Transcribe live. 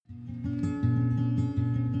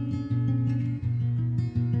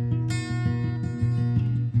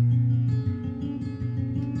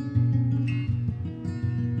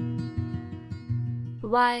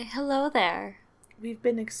Why, hello there. We've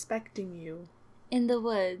been expecting you. In the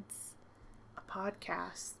Woods. A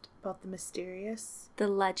podcast about the mysterious, the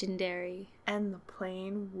legendary, and the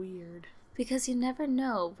plain weird. Because you never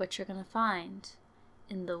know what you're gonna find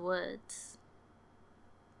in the woods.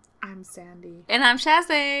 I'm Sandy. And I'm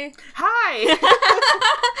Shazzy. Hi!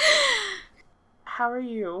 How are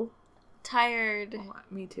you? Tired. Oh,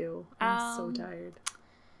 me too. I'm so tired.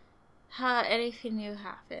 Anything new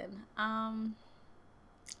happen?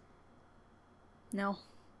 No.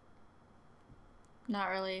 Not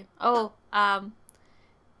really. I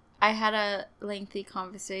had a lengthy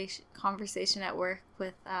conversation at work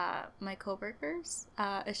with my coworkers.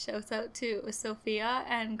 A shout out to Sophia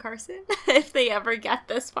and Carson if they ever get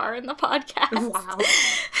this far in the podcast. Wow.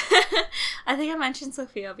 I think I mentioned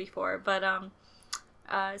Sophia before, but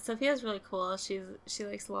Sophia's really cool. She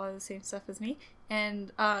likes a lot of the same stuff as me.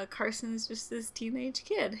 And Carson is just this teenage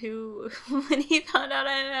kid who, when he found out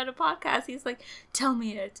I had a podcast, he's like, tell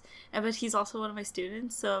me it. But he's also one of my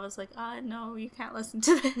students, so I was like, no, you can't listen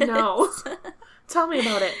to this. No. Tell me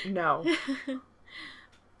about it. No.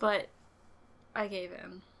 But I gave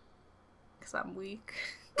in. Because I'm weak.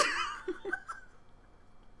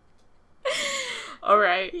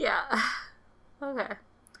 Alright. Yeah. Okay.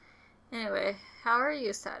 Anyway, how are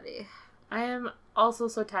you, Sadie? I am also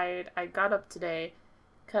so tired. I got up today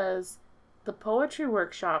because the poetry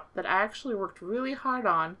workshop that I actually worked really hard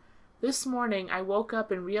on, this morning I woke up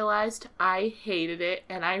and realized I hated it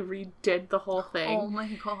and I redid the whole thing. Oh my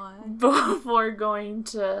god. Before going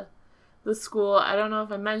to the school. I don't know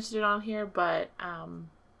if I mentioned it on here, but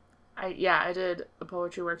I did a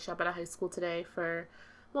poetry workshop at a high school today for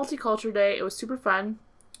Multicultural Day. It was super fun.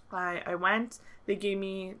 I went, they gave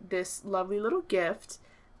me this lovely little gift.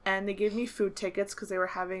 And they gave me food tickets because they were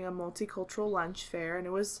having a multicultural lunch fair. And it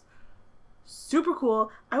was super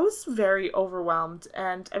cool. I was very overwhelmed.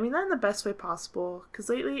 And I mean that in the best way possible. Because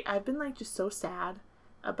lately I've been just so sad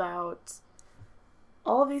about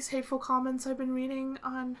all of these hateful comments I've been reading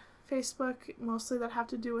on Facebook. Mostly that have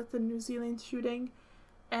to do with the New Zealand shooting.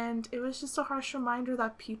 And it was just a harsh reminder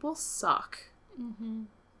that people suck. Mm-hmm.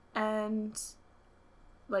 And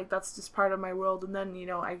that's just part of my world. And then,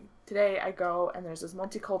 today I go and there's this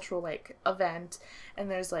multicultural, event, and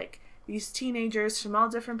there's, these teenagers from all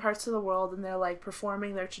different parts of the world, and they're,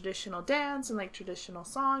 performing their traditional dance and, traditional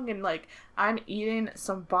song, and, I'm eating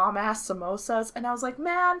some bomb-ass samosas, and I was like,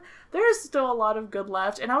 man, there's still a lot of good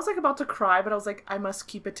left, and I was, about to cry, but I was like, I must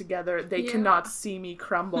keep it together. They cannot see me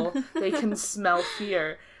crumble. They can smell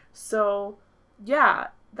fear. So, yeah,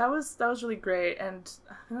 that was really great, and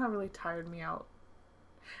I think that really tired me out.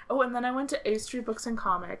 Oh, and then I went to A Street Books and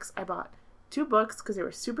Comics. I bought 2 books because they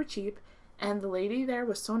were super cheap, and the lady there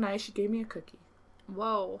was so nice. She gave me a cookie.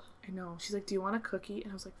 Whoa. I know. She's like, do you want a cookie?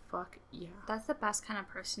 And I was like, fuck yeah. That's the best kind of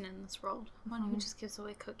person in this world. One who just gives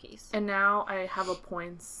away cookies. And now I have a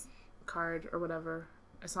points card or whatever.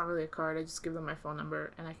 It's not really a card. I just give them my phone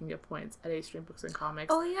number, and I can get points at A Street Books and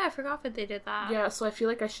Comics. Oh, yeah. I forgot that they did that. Yeah, so I feel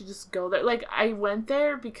like I should just go there. I went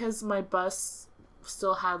there because my bus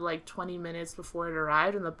still had 20 minutes before it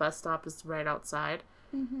arrived, and the bus stop is right outside.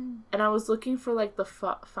 Mm-hmm. And I was looking for the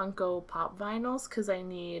Funko Pop vinyls because I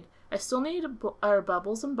still need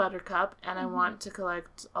Bubbles and Buttercup, and I want to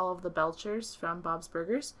collect all of the Belchers from Bob's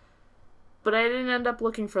Burgers, but I didn't end up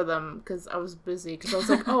looking for them because I was busy, because I was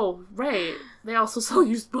like, oh right, they also sell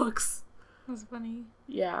used books. That's funny.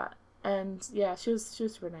 Yeah. And yeah, she was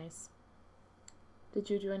super nice. Did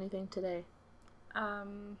you do anything today?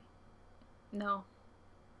 No.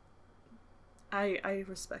 I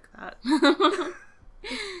respect that.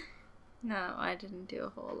 No, I didn't do a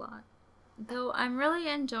whole lot. Though I'm really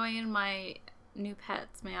enjoying my new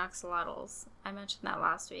pets, my axolotls. I mentioned that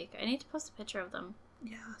last week. I need to post a picture of them.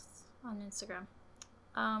 Yes. On Instagram.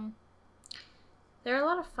 They're a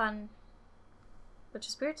lot of fun. Which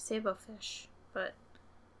is weird to say about fish, but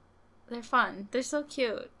they're fun. They're so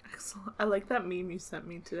cute. Excellent. I like that meme you sent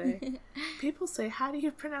me today. People say, how do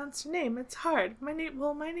you pronounce your name? It's hard. My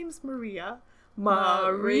name's Maria.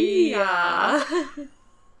 Maria.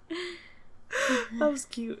 That was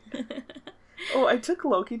cute. Oh, I took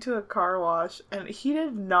Loki to a car wash, and he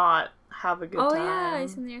did not have a good time. Oh, yeah, I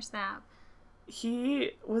seen your snap.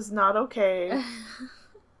 He was not okay.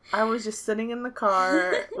 I was just sitting in the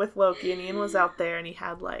car with Loki, and Ian was out there, and he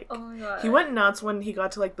had oh my god. He went nuts when he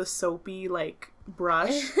got to the soapy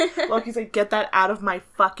brush. Loki's like, get that out of my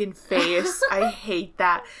fucking face. I hate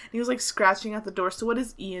that. And he was scratching at the door. So what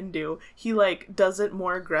does Ian do? He does it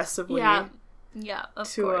more aggressively. Yeah,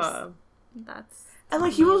 of course. That's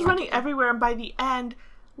and he was running everywhere, and by the end,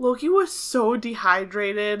 Loki was so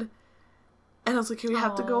dehydrated. And I was like, okay, we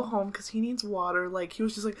have to go home because he needs water. Like, he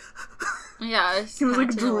was just like... Yeah. He was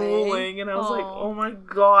like drooling. And I was like, oh my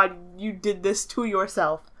god, you did this to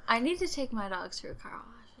yourself. I need to take my dogs to a car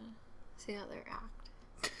wash and see how they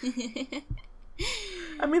react.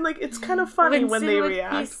 I mean, like, it's kind of funny when they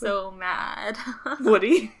react. He's so mad. Would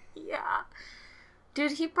he? Yeah.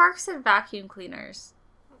 Dude, he barks at vacuum cleaners.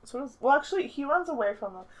 Well, actually, he runs away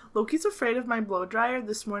from them. Loki's afraid of my blow dryer.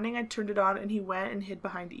 This morning I turned it on and he went and hid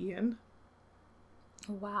behind Ian.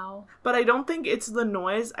 Wow. But I don't think it's the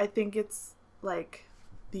noise. I think it's, like,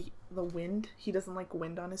 the wind. He doesn't like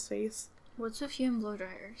wind on his face. What's with you and blow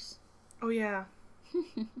dryers? Oh, yeah.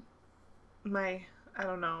 I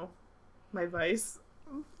don't know. My vice.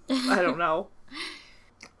 I don't know.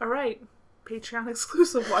 All right. Patreon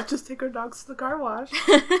exclusive. Watch us take our dogs to the car wash.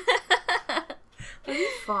 That'd be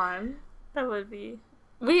fun. That would be.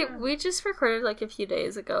 We just recorded like a few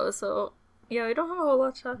days ago, so yeah, we don't have a whole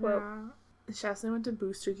lot to talk about. Shasna went to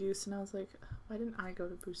Booster Juice, and I was like, why didn't I go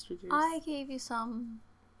to Booster Juice? I gave you some.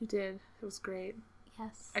 You did. It was great.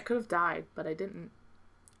 Yes. I could have died, but I didn't.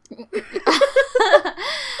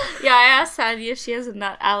 Yeah, I asked Sandy if she has a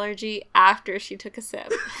nut allergy after she took a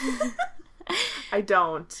sip. I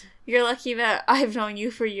don't. You're lucky that I've known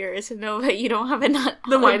you for years to know that you don't have a nut allergy.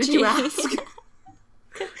 Then why did you ask?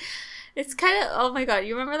 It's kind of, oh my god,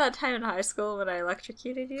 you remember that time in high school when I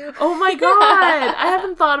electrocuted you? Oh my god! I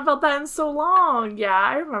haven't thought about that in so long. Yeah,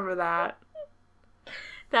 I remember that.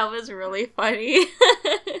 That was really funny.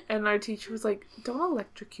 And our teacher was like, don't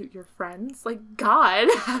electrocute your friends. Like, God,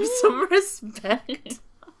 have some respect.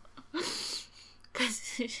 Because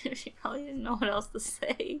she probably didn't know what else to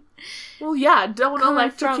say. Well, yeah, don't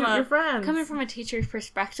electrocute your friends. Coming from a teacher's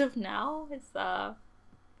perspective now, it's, I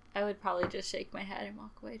would probably just shake my head and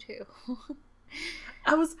walk away too.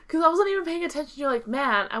 Because I wasn't even paying attention. You're like,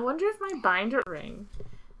 man, I wonder if my binder ring.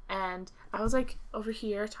 And I was like over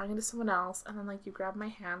here talking to someone else, and then like you grabbed my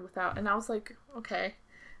hand without, and I was like, okay.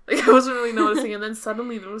 Like I wasn't really noticing, and then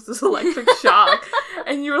suddenly there was this electric shock,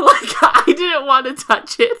 and you were like, I didn't want to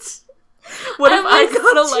touch it. What if I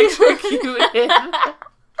got electrocuted?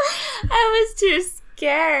 I was too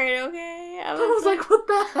scared, okay? I was like, what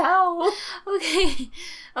the hell?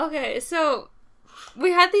 Okay, so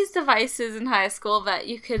we had these devices in high school that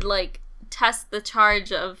you could, like, test the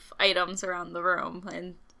charge of items around the room,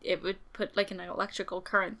 and it would put, like, an electrical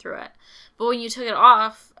current through it. But when you took it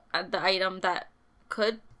off, the item that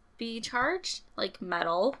could be charged, like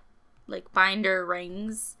metal, like binder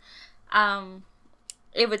rings,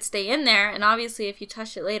 it would stay in there, and obviously if you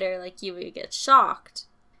touched it later, like, you would get shocked.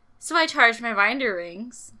 So I charged my binder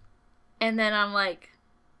rings, and then I'm like,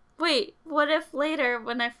 wait, what if later,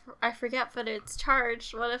 when I forget that it's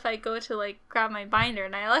charged, what if I go to, like, grab my binder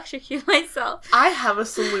and I electrocute myself? I have a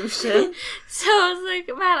solution. So I was like,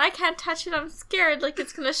 man, I can't touch it, I'm scared, like,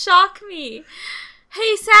 it's gonna shock me.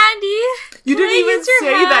 Hey, Sandy! You didn't even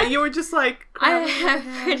say that. You were just like... I'm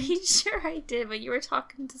pretty sure I did, but you were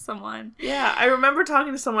talking to someone. Yeah, I remember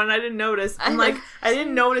talking to someone and I didn't notice. And, like, I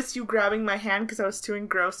didn't notice you grabbing my hand because I was too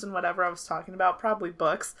engrossed in whatever I was talking about. Probably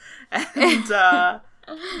books. And,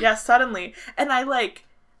 yeah, suddenly. And I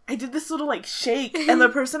did this little, like, shake. And the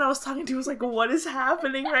person I was talking to was like, what is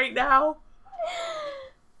happening right now?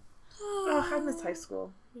 Oh, I miss high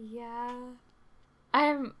school. Yeah.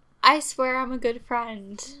 I swear I'm a good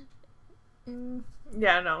friend.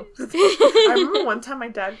 Yeah, no. I remember one time my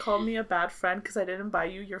dad called me a bad friend because I didn't buy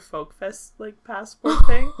you your Folk Fest, like, passport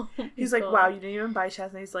thing. He's like, wow, you didn't even buy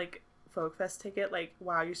Shasna's, like, Folk Fest ticket. Like,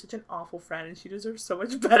 wow, you're such an awful friend and she deserves so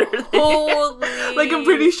much better than you. Like, I'm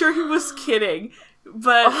pretty sure he was kidding.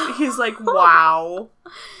 But he's like, wow.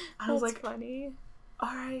 I was like, funny.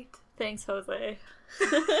 All right. Thanks, Jose.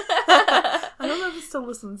 I don't know if he still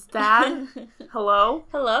listens. Dad? Hello?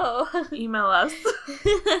 Hello. Email us.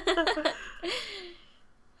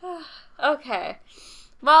 Okay.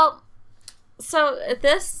 Well, so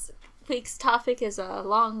this week's topic is a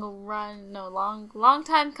long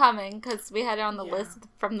time coming because we had it on the list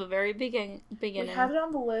from the very beginning. We had it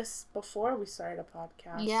on the list before we started a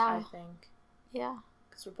podcast, I think. Yeah.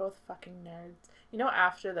 Because we're both fucking nerds. You know,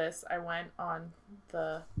 after this, I went on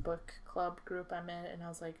the book club group I'm in, and I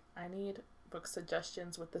was like, I need book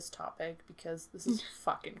suggestions with this topic because this is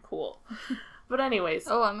fucking cool. But anyways.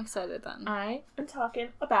 Oh, I'm excited then. I am talking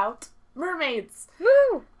about mermaids.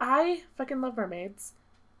 Woo! I fucking love mermaids.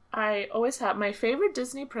 I always have. My favorite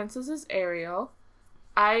Disney princess is Ariel.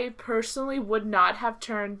 I personally would not have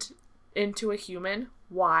turned into a human.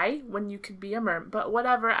 Why? When you could be a mermaid. But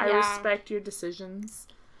whatever, I respect your decisions.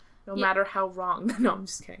 No matter how wrong. No, I'm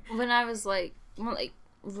just kidding. When I was like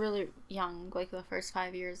really young, like the first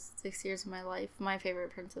 6 years of my life, my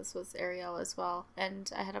favorite princess was Ariel as well.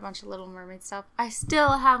 And I had a bunch of Little Mermaid stuff. I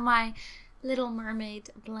still have my Little Mermaid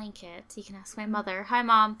blanket. You can ask my mother. Hi,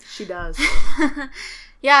 Mom. She does.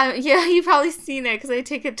 Yeah, you've probably seen it because I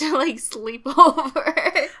take it to, like,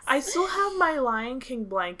 sleepovers. I still have my Lion King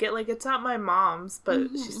blanket. Like, it's not my mom's, but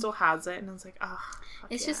she still has it. And I was like, oh,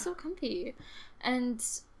 it's just so comfy. And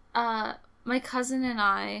my cousin and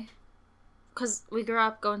I, because we grew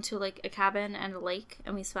up going to, like, a cabin and a lake,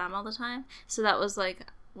 and we swam all the time. So that was, like,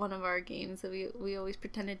 one of our games that we always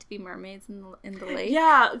pretended to be mermaids in the lake.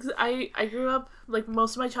 Yeah, cause I grew up, like,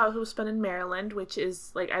 most of my childhood was spent in Maryland, which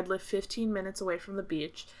is, like, I'd live 15 minutes away from the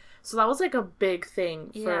beach. So that was, like, a big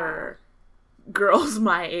thing for girls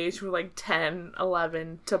my age who were, like, 10,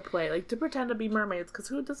 11 to play, like, to pretend to be mermaids, because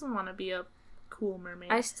who doesn't want to be a cool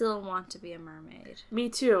mermaid? I still want to be a mermaid. Me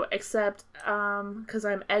too, except, because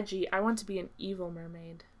I'm edgy, I want to be an evil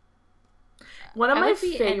mermaid. One of my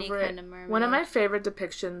favorite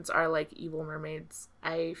depictions are, like, evil mermaids.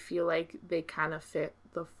 I feel like they kind of fit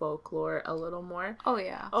the folklore a little more. Oh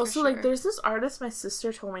yeah. Also, like, there's this artist my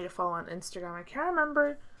sister told me to follow on Instagram. I can't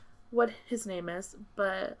remember what his name is,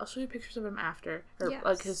 but I'll show you pictures of him after, or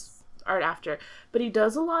like his art after. But he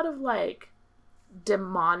does a lot of, like,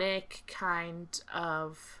 demonic kind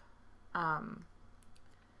of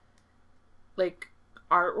like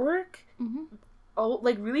artwork. Oh,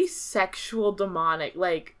 like, really sexual, demonic,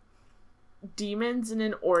 like, demons in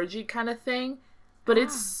an orgy kind of thing. But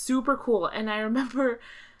it's super cool. And I remember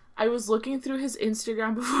I was looking through his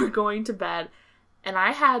Instagram before going to bed, and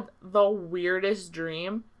I had the weirdest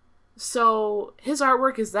dream. So his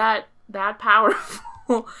artwork is that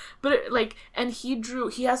powerful. But it, like, and he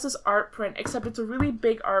has this art print, except it's a really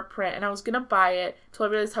big art print, and I was gonna buy it till I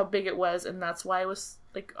realized how big it was, and that's why it was,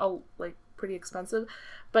 like, pretty expensive.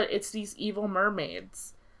 But it's these evil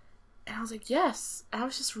mermaids. And I was like, yes. And I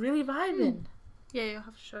was just really vibing. Yeah, you'll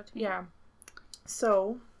have to show it to me. Yeah.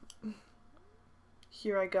 So,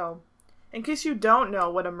 here I go. In case you don't know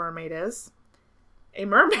what a mermaid is, a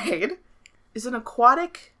mermaid is an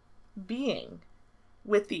aquatic being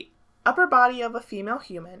with the upper body of a female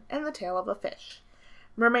human and the tail of a fish.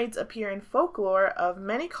 Mermaids appear in folklore of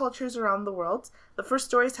many cultures around the world. The first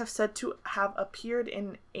stories have said to have appeared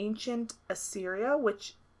in ancient Assyria,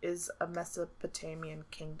 which is a Mesopotamian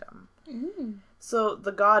kingdom. So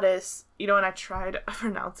the goddess, and I tried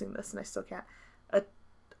pronouncing this and I still can't,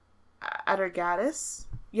 Atargatis.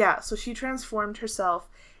 Yeah, so she transformed herself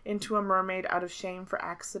into a mermaid out of shame for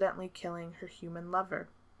accidentally killing her human lover.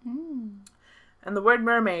 And the word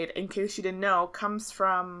mermaid, in case you didn't know, comes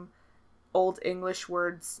from Old English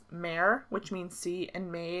words mare, which means sea,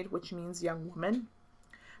 and maid, which means young woman.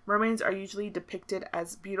 Mermaids are usually depicted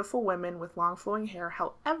as beautiful women with long flowing hair.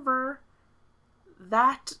 However,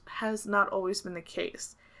 that has not always been the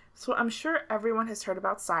case. So I'm sure everyone has heard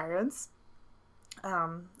about sirens.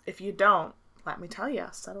 If you don't, let me tell you,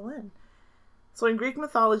 settle in. So in Greek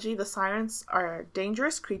mythology, the sirens are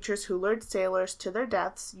dangerous creatures who lured sailors to their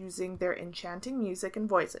deaths using their enchanting music and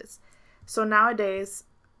voices. So nowadays,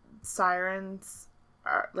 sirens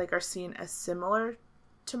are seen as similar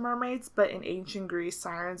to mermaids, but in ancient Greece,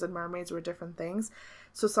 sirens and mermaids were different things.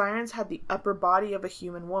 So sirens had the upper body of a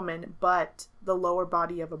human woman, but the lower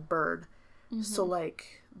body of a bird. So,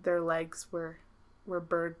 like, their legs were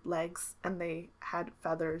bird legs, and they had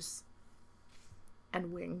feathers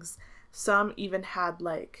and wings. Some even had,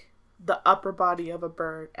 like, the upper body of a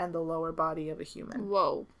bird and the lower body of a human.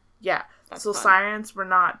 Whoa. Yeah. That's so fun. Sirens were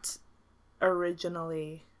not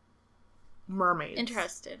originally mermaids.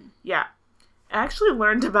 Interesting. Yeah. I actually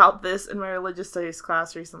learned about this in my religious studies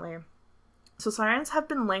class recently. So sirens have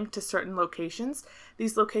been linked to certain locations.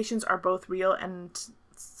 These locations are both real and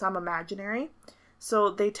some imaginary.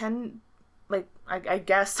 So they tend, like, I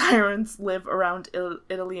guess sirens live around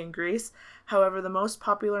Italy and Greece. However, the most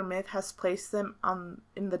popular myth has placed them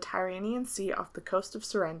in the Tyrrhenian Sea off the coast of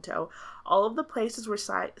Sorrento. All of the places where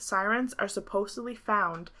sirens are supposedly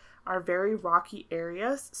found are very rocky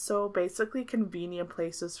areas, so basically convenient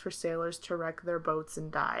places for sailors to wreck their boats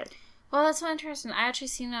and die. Well, that's so interesting. I actually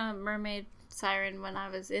seen a mermaid siren when I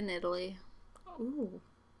was in Italy. Ooh.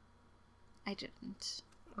 I didn't.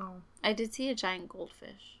 Oh. I did see a giant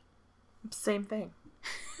goldfish. Same thing.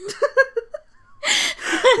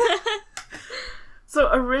 So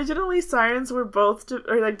originally sirens were both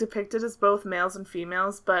depicted as both males and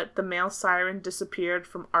females, but the male siren disappeared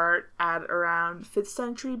from art at around 5th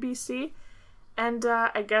century BC. And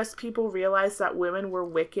I guess people realized that women were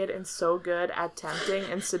wicked and so good at tempting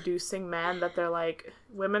and seducing men that they're like,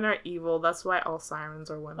 women are evil, that's why all sirens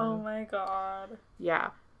are women. Oh my god.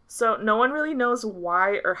 Yeah. So no one really knows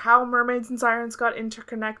why or how mermaids and sirens got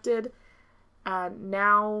interconnected.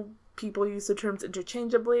 Now people use the terms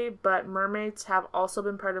interchangeably, but mermaids have also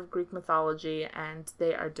been part of Greek mythology, and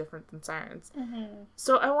they are different than sirens. Mm-hmm.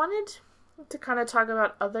 So I wanted to kind of talk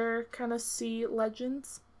about other kind of sea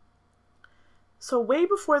legends. So way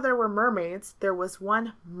before there were mermaids, there was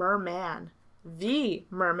one merman. The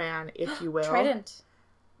merman, if you will. Trident.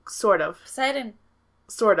 Sort of. Poseidon.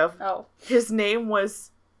 Sort of. Oh. His name was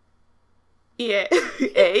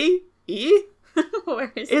E-A? E?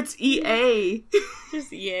 Where is It's EA.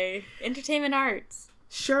 Just EA. Entertainment Arts.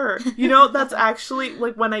 Sure. You know, that's actually,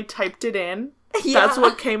 like, when I typed it in, Yeah. that's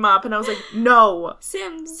what came up, and I was like, no.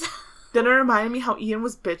 Sims. Then it reminded me how Ian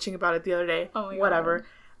was bitching about it the other day. Oh my God. Whatever.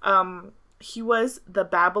 He was the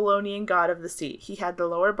Babylonian god of the sea. He had the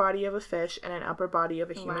lower body of a fish and an upper body of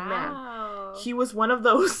a human man. He was one of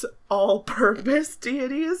those all-purpose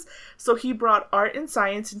deities, so he brought art and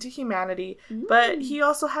science into humanity, but he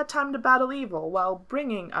also had time to battle evil while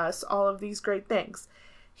bringing us all of these great things.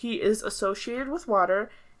 He is associated with water,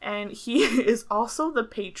 and he is also the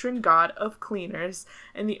patron god of cleaners.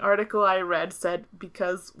 And the article I read said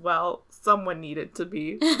because, well, someone needed to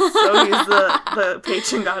be. So he's the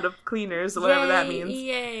patron god of cleaners, whatever that means.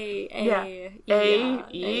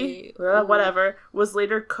 Whatever, was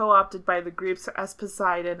later co-opted by the Greeks as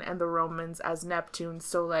Poseidon and the Romans as Neptune.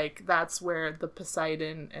 So, like, that's where the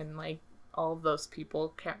Poseidon and, like, all of those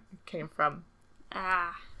people came from.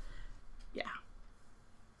 Ah. Yeah.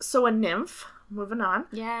 So a nymph, moving on.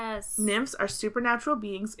 Yes. Nymphs are supernatural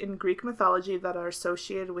beings in Greek mythology that are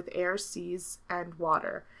associated with air, seas, and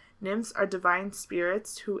water. Nymphs are divine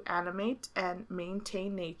spirits who animate and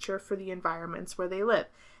maintain nature for the environments where they live,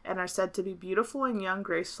 and are said to be beautiful and young,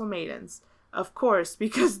 graceful maidens. Of course,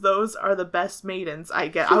 because those are the best maidens I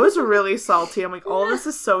get. I was really salty. I'm like, all this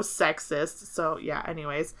is so sexist. So, yeah,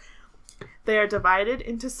 anyways. They are divided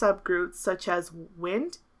into subgroups such as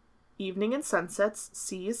wind, evening and sunsets,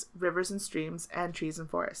 seas, rivers and streams, and trees and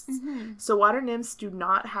forests. Mm-hmm. So water nymphs do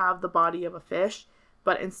not have the body of a fish,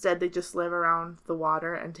 but instead they just live around the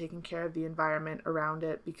water and taking care of the environment around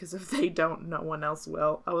it, because if they don't, no one else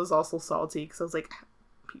will. I was also salty because I was like,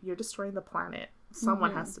 you're destroying the planet.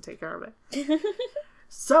 Someone has to take care of it.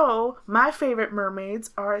 So, my favorite mermaids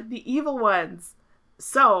are the evil ones.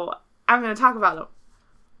 So, I'm going to talk about them.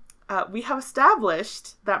 We have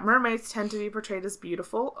established that mermaids tend to be portrayed as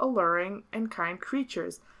beautiful, alluring, and kind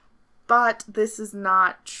creatures. But this is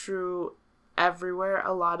not true everywhere.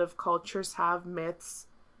 A lot of cultures have myths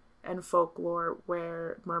and folklore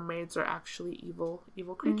where mermaids are actually evil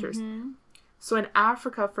creatures. Mm-hmm. So in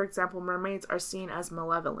Africa, for example, mermaids are seen as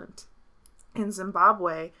malevolent. In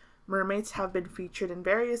Zimbabwe, mermaids have been featured in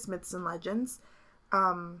various myths and legends,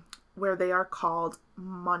 where they are called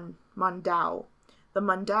Mondao. The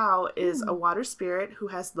Mondao is a water spirit who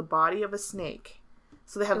has the body of a snake.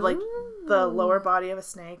 So they have, like, the lower body of a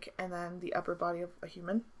snake and then the upper body of a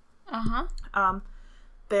human. Uh-huh.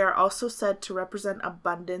 They are also said to represent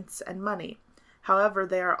abundance and money. However,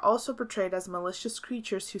 they are also portrayed as malicious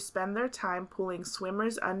creatures who spend their time pulling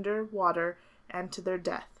swimmers underwater and to their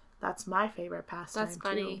death. That's my favorite pastime. That's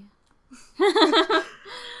funny.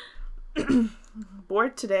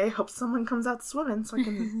 Bored today. Hope someone comes out swimming so I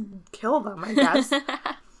can kill them, I guess.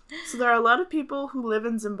 So there are a lot of people who live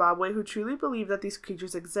in Zimbabwe who truly believe that these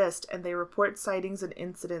creatures exist, and they report sightings and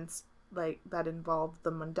incidents like that involve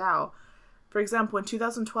the Mondao. For example, in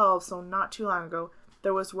 2012, so not too long ago,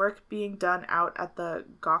 there was work being done out at the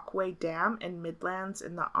Gokwe Dam in Midlands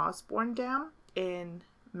in the Osborne Dam in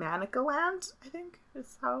Manicaland, I think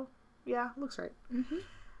is how, yeah, looks right. Mm-hmm.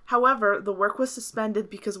 However, the work was suspended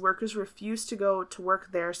because workers refused to go to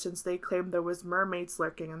work there since they claimed there was mermaids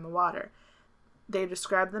lurking in the water. They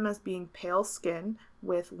described them as being pale skin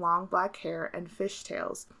with long black hair and fish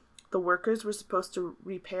tails. The workers were supposed to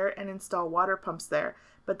repair and install water pumps there,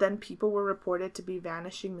 but then people were reported to be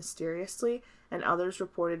vanishing mysteriously, and others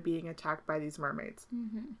reported being attacked by these mermaids.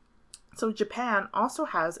 Mm-hmm. So Japan also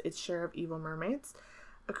has its share of evil mermaids.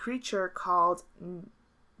 A creature called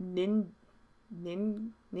Ningyo?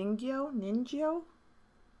 Ningyo? Ningyo.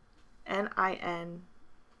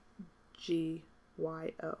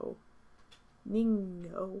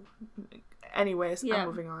 Ningo. Anyways, yeah. I'm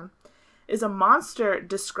moving on. Is a monster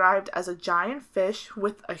described as a giant fish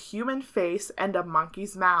with a human face and a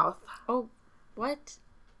monkey's mouth. Oh, what?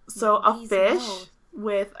 So a fish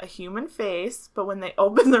with a human face, but when they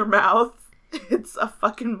open their mouth, it's a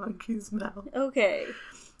fucking monkey's mouth. Okay.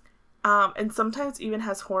 And sometimes even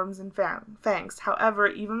has horns and fangs. However,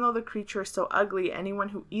 even though the creature is so ugly, anyone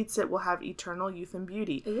who eats it will have eternal youth and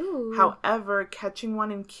beauty. Ooh. However, catching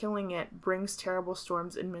one and killing it brings terrible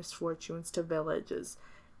storms and misfortunes to villages.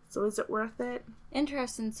 So is it worth it?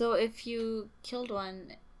 Interesting. So if you killed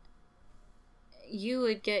one, you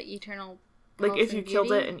would get eternal Like, health if you and killed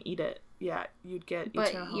beauty? it and eat it, yeah, you'd get But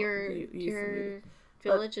eternal your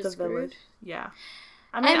village is screwed. Yeah.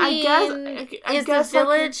 I guess is guess the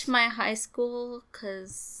village my high school?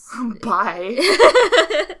 Cause bye.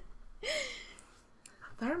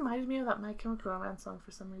 That reminded me of that My Chemical Romance song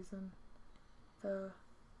for some reason. The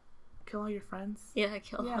Kill All Your Friends. Yeah,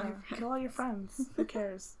 kill all your friends. Who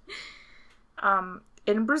cares?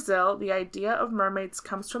 In Brazil, the idea of mermaids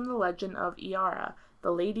comes from the legend of Iara,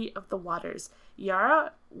 the Lady of the Waters.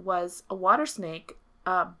 Iara was a water snake,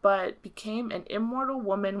 but became an immortal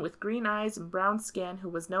woman with green eyes and brown skin who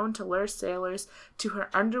was known to lure sailors to her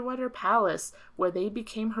underwater palace, where they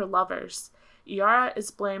became her lovers. Iara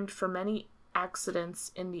is blamed for many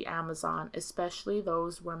accidents in the Amazon, especially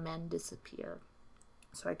those where men disappear.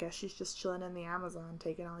 So I guess she's just chilling in the Amazon,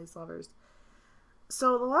 taking all these lovers.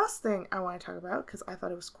 So the last thing I want to talk about, because I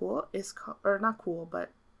thought it was cool, is not cool, but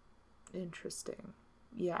interesting.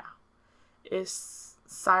 Yeah. Is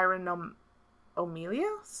Cyrenomylia,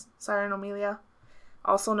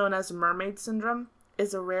 also known as mermaid syndrome,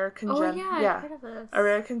 is a rare I've heard of this. a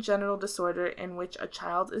rare congenital disorder in which a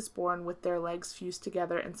child is born with their legs fused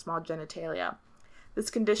together and small genitalia. This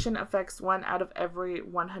condition affects 1 out of every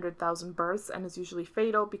 100,000 births and is usually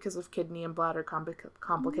fatal because of kidney and bladder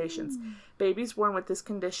complications. Babies born with this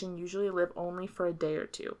condition usually live only for a day or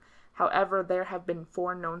two. However, there have been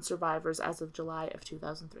 4 known survivors as of July of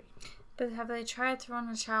 2003. But have they tried throwing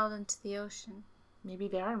a child into the ocean? Maybe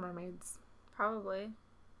they are mermaids. Probably.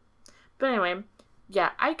 But anyway,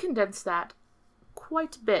 yeah, I condensed that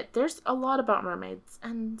quite a bit. There's a lot about mermaids,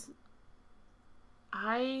 and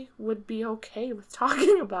I would be okay with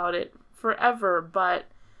talking about it forever, but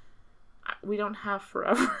we don't have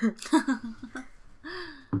forever.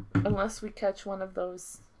 Unless we catch one of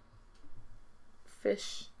those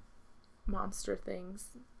fish monster things.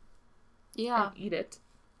 Yeah. And eat it.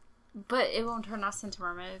 But it won't turn us into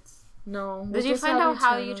mermaids. No. Did you find out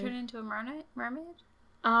how you turn into a mermaid?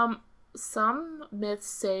 Some myths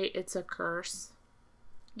say it's a curse.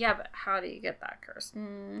 Yeah, but how do you get that curse?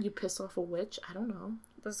 You piss off a witch? I don't know.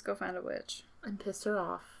 Let's go find a witch. And piss her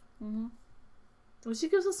off. Mm-hmm. Well, she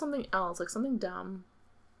gives us something else, like something dumb.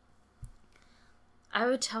 I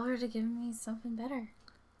would tell her to give me something better.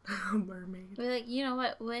 A mermaid. Be like, you know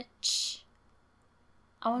what, witch?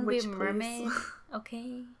 I want to be a mermaid.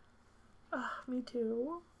 Okay. Me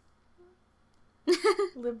too.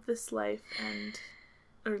 Live this life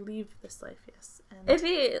or leave this life, yes. And it'd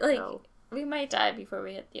be like, we might die before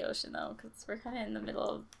we hit the ocean though, because we're kind of in the middle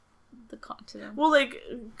of the continent. Well, like,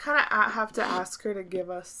 kind of have to ask her to give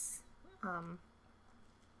us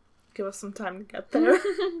some time to get there.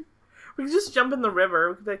 We could just jump in the river.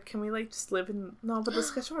 We could be like, can we like just live in? No, but the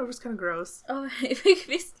Saskatchewan River's kind of gross. Oh, we could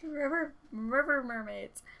be river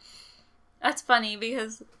mermaids. That's funny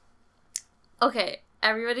because, okay,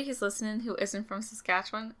 everybody who's listening who isn't from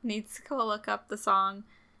Saskatchewan needs to go look up the song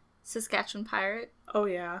Saskatchewan Pirate. Oh,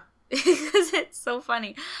 yeah. Because it's so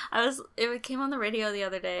funny. It came on the radio the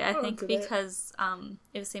other day, I think because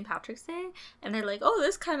it was St. Patrick's Day, and they're like, oh,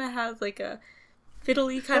 this kind of has like a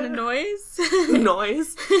fiddly kind of noise.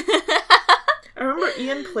 I remember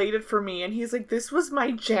Ian played it for me, and he's like, this was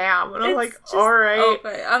my jam. And I'm like, just, all right.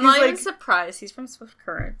 Okay. I'm not even surprised. He's from Swift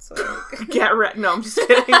Current, so like... Get ready. No, I'm just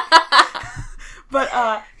kidding.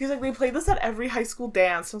 But he's like, they played this at every high school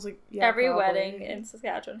dance. I was like, yeah, every probably. wedding in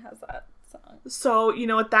Saskatchewan has that song. So, you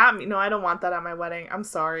know what that means? No, I don't want that at my wedding. I'm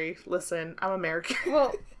sorry. Listen, I'm American.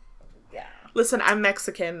 Well, yeah. Listen, I'm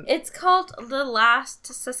Mexican. It's called The Last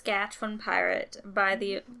Saskatchewan Pirate by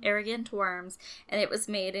the Arrogant Worms, and it was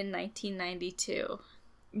made in 1992.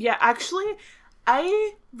 Yeah, actually,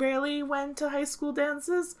 I rarely went to high school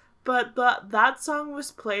dances, but that song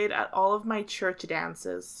was played at all of my church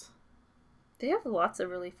dances. They have lots of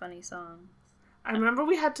really funny songs. I remember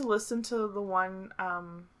we had to listen to the one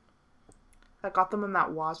that got them on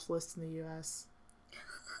that watch list in the U.S.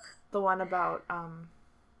 The one about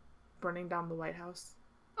burning down the White House.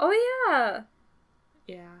 Oh, yeah.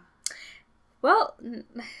 Yeah. Well,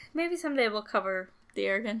 maybe someday we'll cover the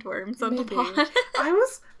Arrogant Worms on the pod. I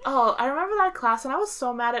remember that class, and I was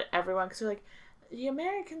so mad at everyone, because they're like, the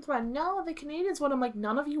Americans won. No, the Canadians won. I'm like,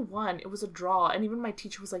 none of you won. It was a draw. And even my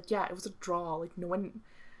teacher was like, yeah, it was a draw. Like, no one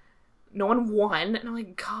won. And I'm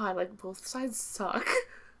like, God, like, both sides suck.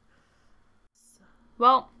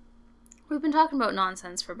 Well, We've been talking about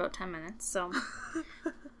nonsense for about 10 minutes, so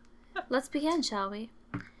let's begin, shall we?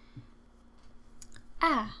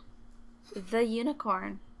 The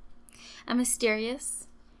unicorn. A mysterious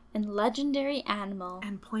and legendary animal.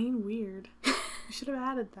 And plain weird. You should have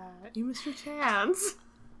added that. You missed your chance.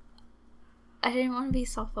 I didn't want to be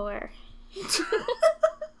self-aware.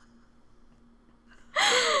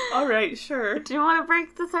 All right, sure. Do you want to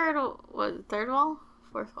break the third wall?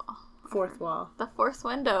 Fourth wall. Fourth wall. The fourth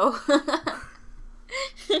window.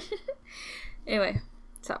 Anyway,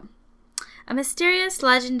 so a mysterious,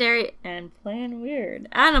 legendary, and plain weird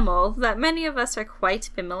animal that many of us are quite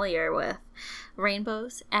familiar with.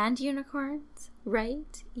 Rainbows and unicorns,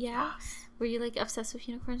 right? Yeah. Yes. Were you like obsessed with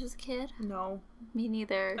unicorns as a kid? No. Me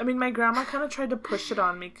neither. I mean, my grandma kind of tried to push it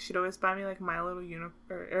on me because she'd always buy me like My Little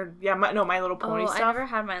My Little Pony stuff. I never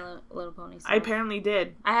had My Little Pony stuff. I apparently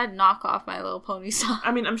did. I had knockoff My Little Pony stuff.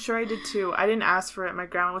 I mean, I'm sure I did too. I didn't ask for it. My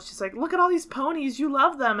grandma was just like, "Look at all these ponies. You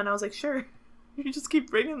love them," and I was like, "Sure." You just keep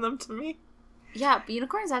bringing them to me. Yeah, but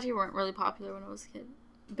unicorns actually weren't really popular when I was a kid.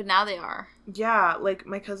 But now they are. Yeah, like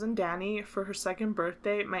my cousin Danny, for her second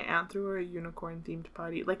birthday, my aunt threw her a unicorn-themed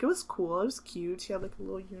party. Like, it was cool. It was cute. She had like a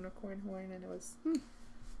little unicorn horn, and it was...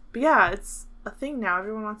 But yeah, it's a thing now.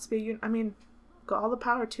 Everyone wants to be I mean, got all the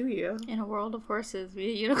power to you. In a world of horses,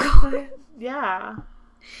 be a unicorn. Yeah.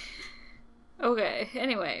 Okay,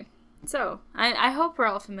 anyway. So, I hope we're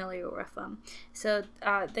all familiar with them. So,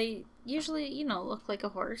 they usually, look like a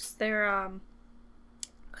horse. They're a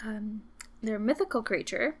mythical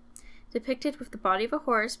creature, depicted with the body of a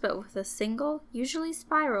horse, but with a single, usually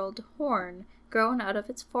spiraled, horn grown out of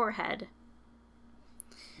its forehead.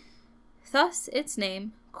 Thus, its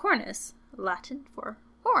name, Cornus, Latin for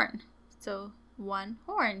horn. So, one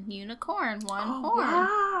horn, unicorn, one horn.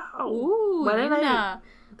 Wow. Ooh, Why didn't I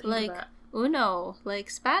think like of that? uno, like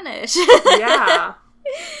Spanish. Yeah.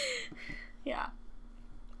 Yeah.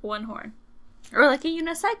 One horn. Or like a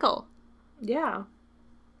unicycle. Yeah.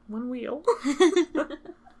 One wheel.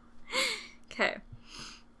 Okay.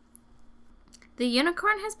 The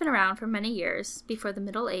unicorn has been around for many years, before the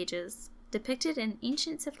Middle Ages, depicted in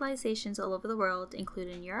ancient civilizations all over the world,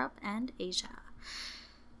 including Europe and Asia.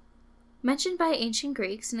 Mentioned by ancient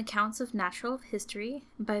Greeks in accounts of natural history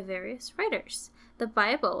by various writers. The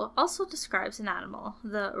Bible also describes an animal,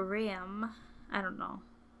 the reem, I don't know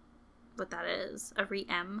what that is, a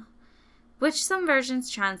reem, which some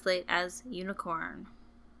versions translate as unicorn.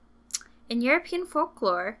 In European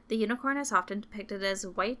folklore, the unicorn is often depicted as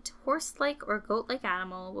a white, horse-like or goat-like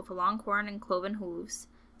animal with a long horn and cloven hooves,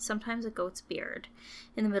 sometimes a goat's beard.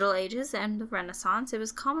 In the Middle Ages and the Renaissance, it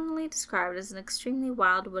was commonly described as an extremely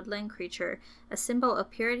wild woodland creature, a symbol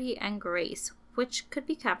of purity and grace, which could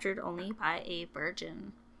be captured only by a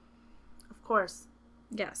virgin. Of course.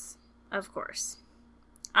 Yes, of course.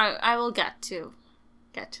 I will get to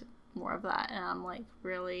more of that, and I'm like,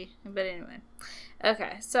 really? But anyway.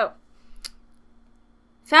 Okay, so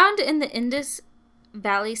found in the Indus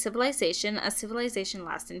Valley Civilization, a civilization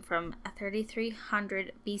lasting from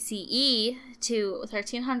 3300 BCE to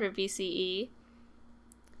 1300 BCE,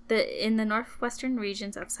 in the northwestern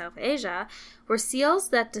regions of South Asia, were seals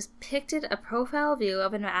that depicted a profile view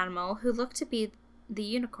of an animal who looked to be the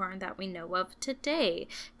unicorn that we know of today.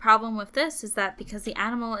 Problem with this is that because the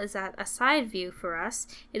animal is at a side view for us,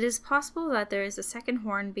 it is possible that there is a second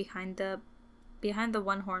horn behind the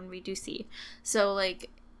one horn we do see. So, like,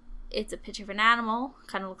 it's a picture of an animal,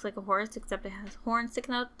 kind of looks like a horse, except it has horns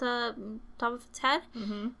sticking out the top of its head.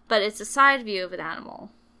 Mm-hmm. But it's a side view of an animal.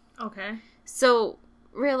 Okay. So,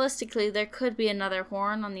 realistically, there could be another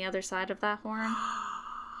horn on the other side of that horn.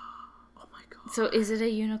 Oh my god. So, is it a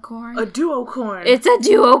unicorn? A duocorn. It's a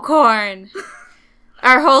duocorn!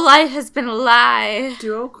 Our whole life has been a lie.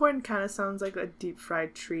 Duocorn kind of sounds like a deep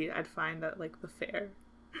fried treat I'd find at, like, the fair.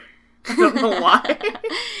 I don't know why.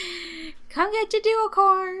 Come get your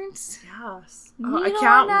duocorns. Yes. Oh, I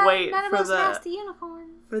can't wait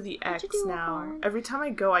for the X now. Every time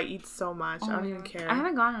I go, I eat so much. I don't even care. I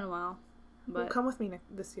haven't gone in a while. But well, come with me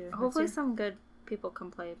this year. Hopefully some good people come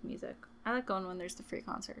play music. I like going when there's the free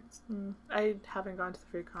concerts. I haven't gone to the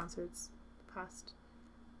free concerts the past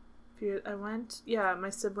few years. I went, my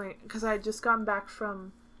sibling, because I had just gotten back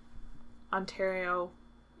from Ontario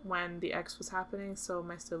when the X was happening, so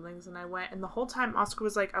my siblings and I went, and the whole time Oscar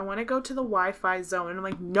was like, I want to go to the Wi-Fi zone, and I'm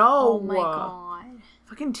like, no! Oh my god.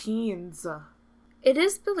 Fucking teens. It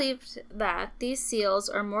is believed that these seals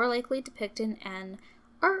are more likely depicted in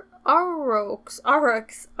aurochs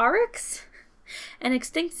an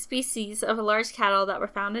extinct species of large cattle that were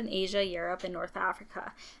found in Asia, Europe, and North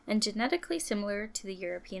Africa, and genetically similar to the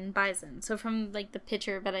European bison. So from, like, the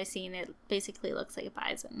picture that I seen, it basically looks like a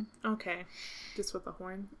bison. Okay. Just with the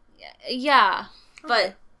horn? Yeah, okay.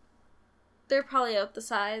 But they're probably out the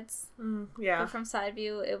sides. Yeah. But from side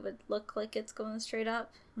view, it would look like it's going straight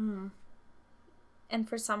up. And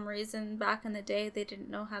for some reason, back in the day, they didn't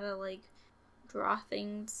know how to, like, draw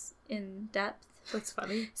things in depth. That's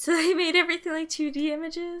funny. So they made everything like 2D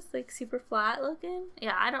images, like super flat looking.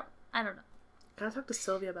 Yeah, I don't know. Gotta talk to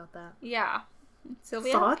Sylvia about that. Yeah.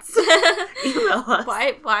 Sylvia? Thoughts? Email us.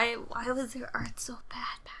 Why was their art so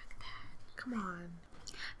bad back then? Come on.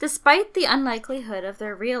 Despite the unlikelihood of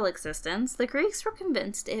their real existence, the Greeks were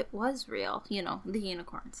convinced it was real, the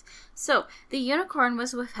unicorns. So, the unicorn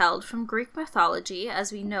was withheld from Greek mythology,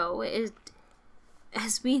 as we know is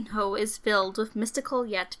filled with mystical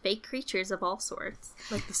yet fake creatures of all sorts.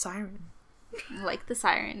 Like the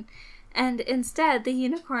siren. And instead, the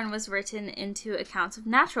unicorn was written into accounts of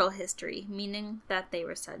natural history, meaning that they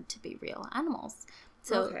were said to be real animals.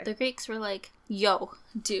 So the Greeks were like, yo,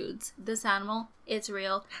 dudes, this animal, it's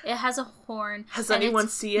real. It has a horn. Has anyone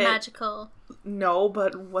seen it? Magical. No,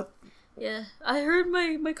 but what? Yeah. I heard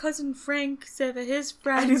my cousin Frank say that his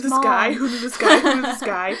friend's I knew this mom. guy who knew this guy who knew this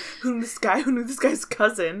guy who knew this guy who knew this guy's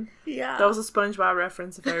cousin. Yeah. That was a SpongeBob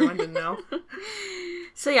reference if everyone didn't know.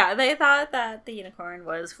 So yeah, they thought that the unicorn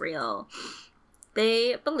was real.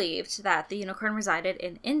 They believed that the unicorn resided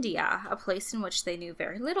in India, a place in which they knew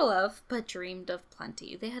very little of, but dreamed of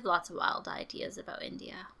plenty. They had lots of wild ideas about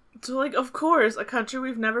India. So, like, of course, a country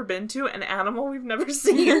we've never been to, an animal we've never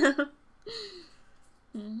seen.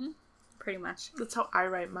 Pretty much. That's how I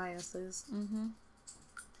write my essays.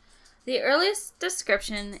 The earliest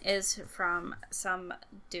description is from some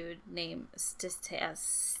dude named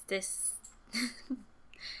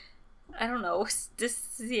I don't know,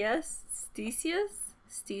 Stesius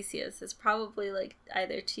is probably like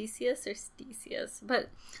either Theseus or Stesius. But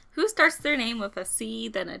who starts their name with a C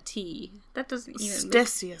then a T? That doesn't even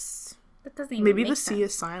Stesius. That doesn't even Maybe make the sense. C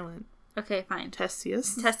is silent. Okay, fine.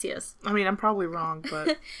 Theseus. I mean, I'm probably wrong,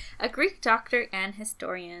 but... A Greek doctor and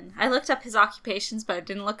historian. I looked up his occupations, but I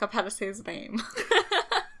didn't look up how to say his name.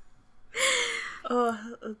 I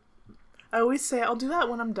always say, I'll do that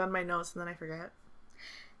when I'm done my notes, and then I forget.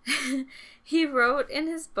 He wrote in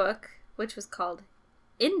his book, which was called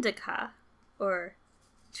Indica, or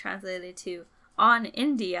translated to On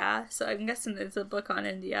India, so I'm guessing it's a book on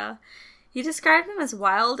India. He described them as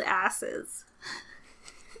wild asses.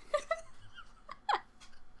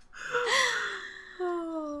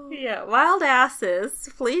 Yeah, wild asses,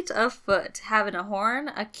 fleet of foot, having a horn,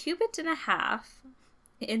 a cubit and a half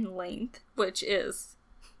in length, which is,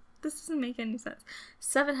 this doesn't make any sense,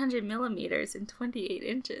 700 millimeters and 28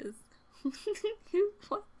 inches.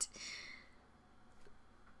 What?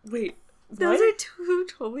 Wait, those are two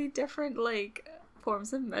totally different, like,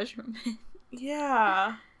 forms of measurement.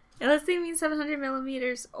 Yeah. Unless they mean 700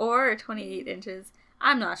 millimeters or 28 inches.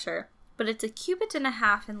 I'm not sure. But it's a cubit and a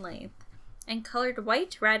half in length. And colored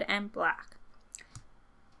white, red, and black.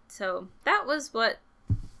 So that was what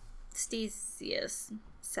Stesius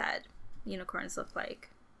said unicorns look like.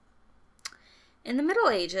 In the Middle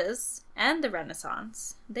Ages and the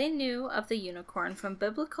Renaissance, they knew of the unicorn from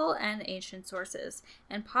biblical and ancient sources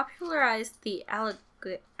and popularized the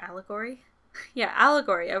allegory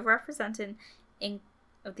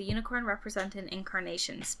of the unicorn representing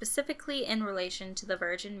incarnation, specifically in relation to the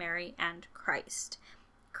Virgin Mary and Christ.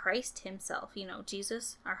 Christ himself,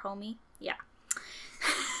 Jesus, our homie. Yeah.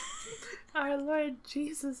 Our Lord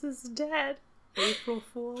Jesus is dead. April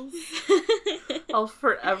Fools. I'll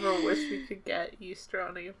forever wish we could get Easter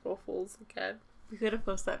on April Fools again. We could have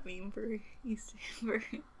posted that meme for Easter, for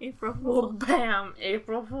April Fools. Well, bam,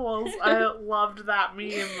 April Fools. I loved that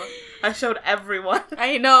meme. I showed everyone.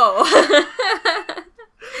 I know.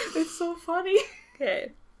 It's so funny.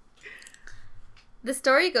 Okay. The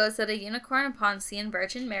story goes that a unicorn, upon seeing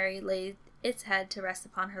Virgin Mary, laid its head to rest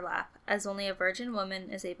upon her lap, as only a virgin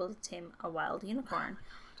woman is able to tame a wild unicorn.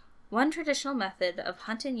 One traditional method of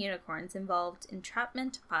hunting unicorns involved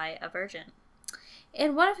entrapment by a virgin.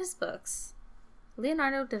 In one of his books,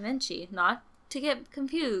 Leonardo da Vinci, not to get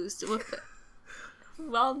confused with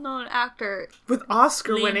well-known actor, with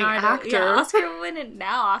Oscar-winning actor, yeah,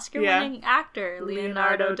 Oscar-winning actor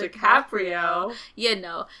Leonardo DiCaprio.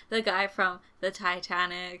 The guy from the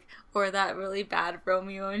Titanic or that really bad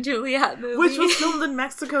Romeo and Juliet movie, which was filmed in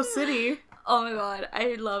Mexico City. Oh my god,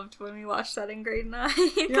 I loved when we watched that in grade 9.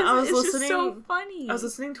 Yeah, It's just so funny. I was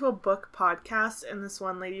listening to a book podcast, and this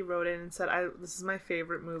one lady wrote in and said, "This is my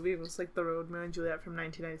favorite movie." It was like the Romeo and Juliet from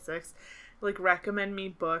 1996. like, recommend me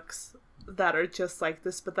books that are just like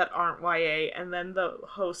this, but that aren't YA, and then the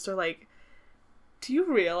hosts are like, do you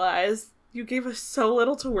realize you gave us so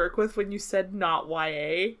little to work with when you said not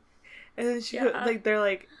YA? And then they're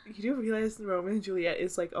like, you do realize Romeo and Juliet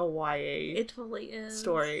is like a YA It totally is.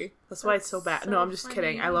 story. That's why it's so bad. No, I'm just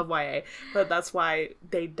kidding. I love YA, but that's why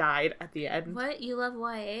they died at the end. What? You love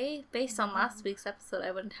YA? Based on last week's episode,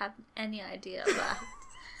 I wouldn't have any idea of that.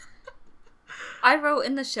 I wrote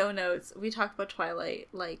in the show notes, we talked about Twilight,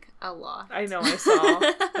 like, a lot. I know, I saw.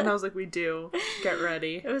 And I was like, we do. Get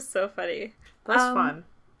ready. It was so funny. That's fun.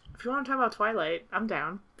 If you want to talk about Twilight, I'm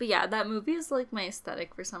down. But yeah, that movie is, like, my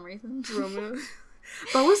aesthetic for some reason.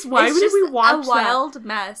 That was, why did we watch a wild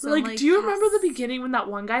mess. Like, do you remember the beginning when that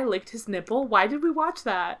one guy licked his nipple? Why did we watch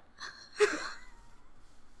that?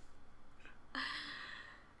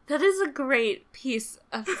 That is a great piece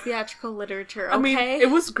of theatrical literature, okay? I mean,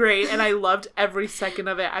 it was great, and I loved every second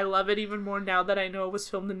of it. I love it even more now that I know it was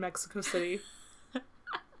filmed in Mexico City.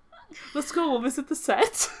 Let's go, we'll visit the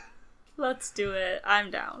set. Let's do it.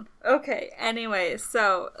 I'm down. Okay, anyway,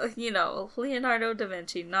 so, Leonardo da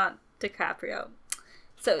Vinci, not DiCaprio.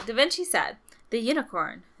 So, Da Vinci said, "The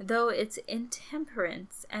unicorn, though its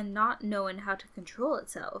intemperance and not knowing how to control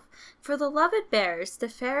itself, for the love it bears to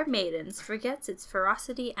fair maidens forgets its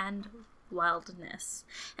ferocity and wildness,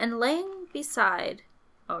 and laying aside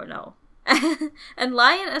all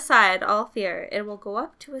fear, it will go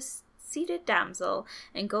up to a seated damsel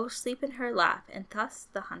and go sleep in her lap, and thus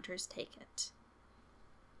the hunters take it."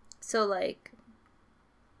 So, like,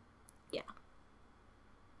 yeah.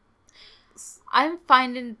 I'm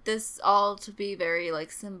finding this all to be very,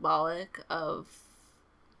 like, symbolic of,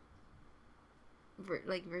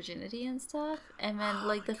 virginity and stuff. And then,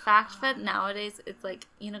 the fact that nowadays it's, like,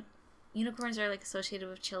 unicorns are, like, associated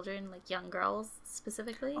with children, like, young girls,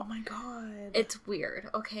 specifically. Oh my god. It's weird,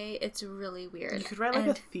 okay? It's really weird. You could write, like,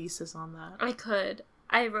 a thesis on that. I could.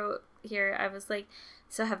 I wrote here, I was like,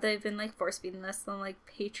 so have they been, like, force-feeding us some, like,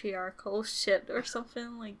 patriarchal shit or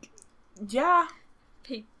something? Like... Yeah.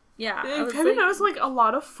 Yeah. Have you noticed, like, a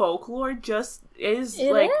lot of folklore just is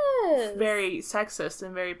very sexist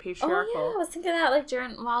and very patriarchal? Oh, yeah, I was thinking that, like,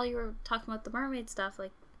 while you were talking about the mermaid stuff,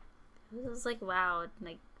 like, it was like, wow,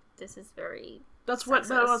 like, this is very That's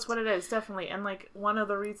what it is, definitely. And, like, one of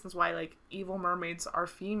the reasons why, like, evil mermaids are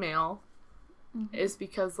female is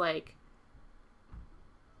because, like,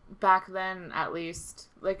 back then, at least,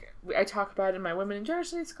 like, I talk about it in my women and gender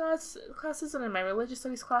studies classes and in my religious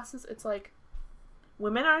studies classes, it's like,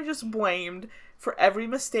 women are just blamed for every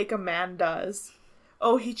mistake a man does.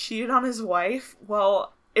 Oh, he cheated on his wife?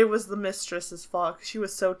 Well, it was the mistress's fault. She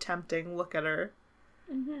was so tempting. Look at her.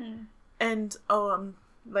 Mm-hmm. And,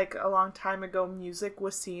 like, a long time ago, music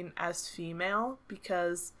was seen as female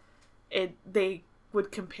because they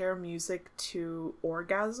would compare music to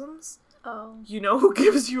orgasms. Oh. You know who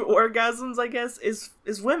gives you orgasms, I guess, is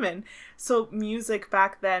women. So music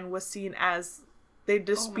back then was seen as...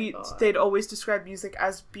 They'd always describe music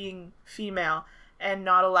as being female and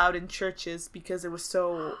not allowed in churches because it was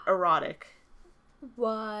so erotic.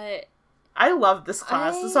 What? I love this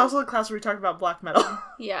class. This is also the class where we talk about black metal.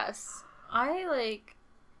 Yes. Why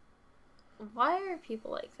are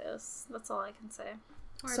people like this? That's all I can say.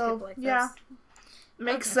 Why are people like this?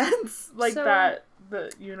 Makes sense. Like, that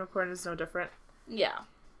the unicorn is no different. Yeah.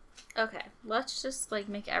 Okay. Let's just, like,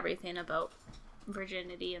 make everything about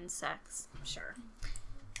virginity and sex. Sure.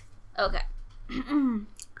 Okay.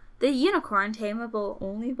 The unicorn, tameable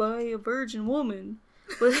only by a virgin woman,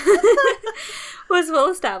 was well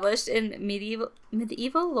established in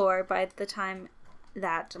medieval lore by the time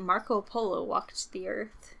that Marco Polo walked the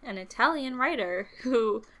earth, an Italian writer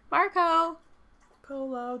who... Marco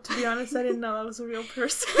Polo. To be honest, I didn't know that was a real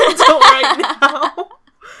person until right now.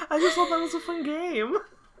 I just thought that was a fun game.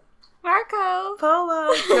 Marco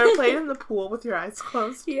Polo. You ever played in the pool with your eyes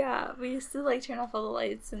closed? Yeah, we used to, like, turn off all the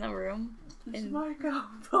lights in the room. And Marco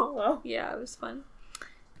Polo. Yeah, it was fun.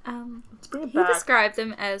 Let's bring it he back. described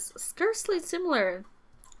them as scarcely smaller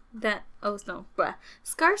than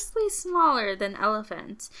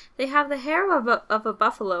elephants. They have the hair of a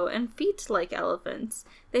buffalo and feet like elephants.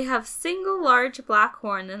 They have single large black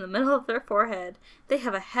horn in the middle of their forehead. They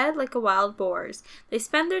have a head like a wild boar's. They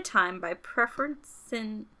spend their time by preference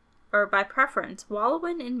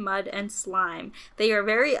wallowing in mud and slime. They are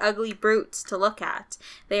very ugly brutes to look at.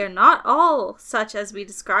 They are not all such as we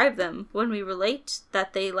describe them when we relate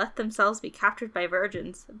that they let themselves be captured by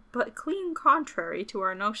virgins, but clean contrary to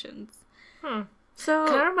our notions. So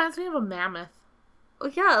kind of reminds me of a mammoth.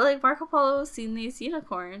 Yeah, like Marco Polo seen these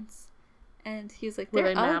unicorns, and he's like, they're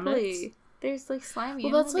ugly. Mammoths? There's like slimy.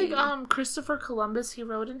 Well, that's like Christopher Columbus. He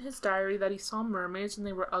wrote in his diary that he saw mermaids and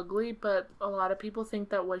they were ugly, but a lot of people think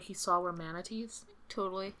that what he saw were manatees.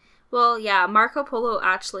 Totally. Well, yeah, Marco Polo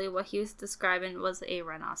actually, what he was describing was a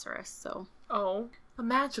rhinoceros. So. Oh, a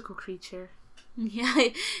magical creature. Yeah,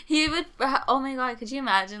 he would. Oh my god, could you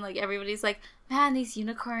imagine? Like everybody's like, man, these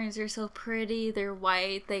unicorns are so pretty. They're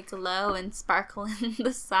white, they glow and sparkle in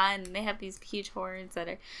the sun. And they have these huge horns that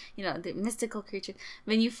are, the mystical creatures.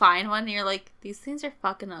 When you find one, you're like, these things are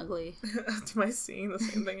fucking ugly. Am I seeing the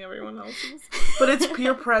same thing everyone else is? But it's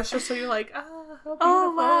peer pressure, so you're like, how beautiful.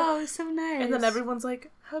 Oh wow, so nice. And then everyone's like,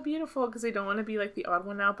 how beautiful, because they don't want to be like the odd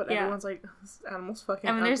one out. But everyone's like, this animal's fucking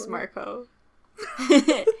ugly. There's Marco.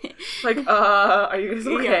 Like, are you guys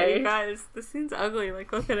okay? Yeah, you guys, this thing's ugly.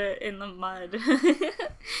 Like, look at it in the mud.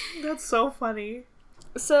 That's so funny.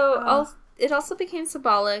 So, it also became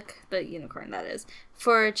symbolic, the unicorn that is,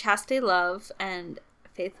 for chastity love and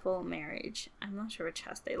faithful marriage. I'm not sure what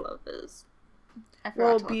chastity love is.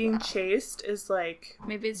 Well, being chaste is like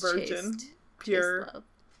maybe it's virgin, chaste, pure. Chaste love.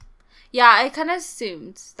 Yeah, I kind of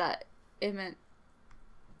assumed that it meant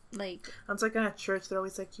like. It's like in a church, they're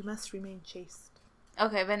always like, "You must remain chaste."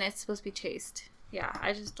 Okay, then it's supposed to be chaste. Yeah,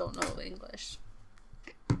 I just don't know English.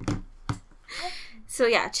 So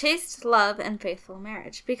yeah, chaste love and faithful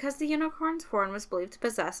marriage. Because the unicorn's horn was believed to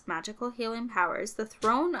possess magical healing powers, the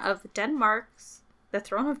throne of Denmark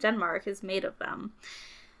is made of them.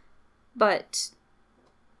 But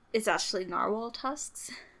it's actually narwhal tusks.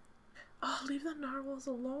 Oh, leave the narwhals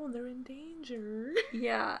alone. They're in danger.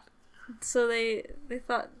 Yeah. So they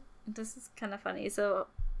thought, this is kind of funny. So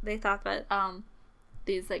they thought that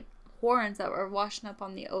these like horns that were washing up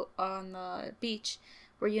on the beach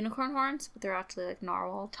were unicorn horns, but they're actually like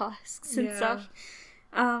narwhal tusks and stuff.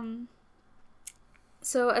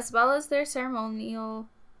 So as well as their ceremonial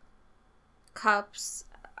cups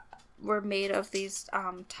were made of these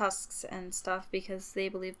tusks and stuff, because they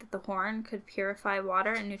believed that the horn could purify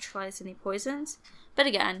water and neutralize any poisons. But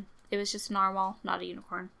again, it was just a narwhal, not a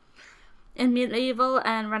unicorn. In medieval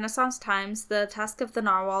and Renaissance times, the tusk of the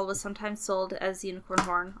narwhal was sometimes sold as unicorn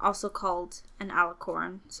horn, also called an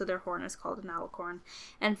alicorn. So their horn is called an alicorn.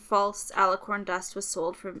 And false alicorn dust was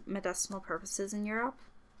sold for medicinal purposes in Europe.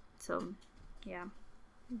 So, yeah.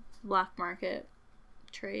 Black market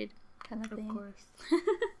trade kind of thing. Of course.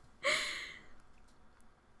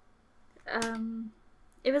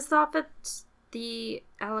 It was thought that the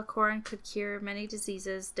alicorn could cure many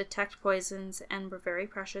diseases, detect poisons, and were very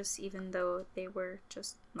precious, even though they were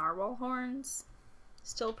just narwhal horns.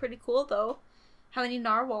 Still pretty cool, though. How many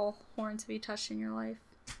narwhal horns have you touched in your life?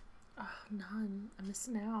 None. I'm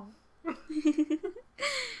missing out.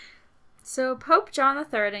 So, Pope John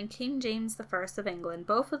III and King James I of England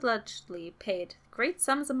both allegedly paid great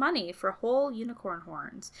sums of money for whole unicorn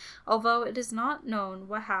horns, although it is not known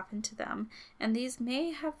what happened to them, and these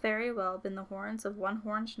may have very well been the horns of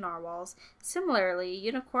one-horned narwhals. Similarly,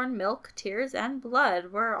 unicorn milk, tears, and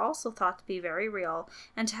blood were also thought to be very real,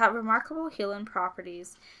 and to have remarkable healing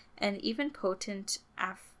properties, and even potent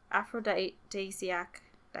aphrodisiac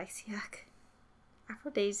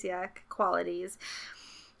qualities,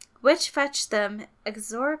 which fetched them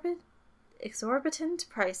exorbitant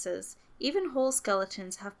prices. Even whole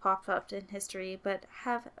skeletons have popped up in history, but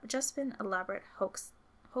have just been elaborate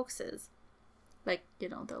hoaxes. Like, the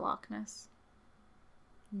Loch Ness.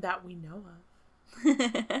 That we know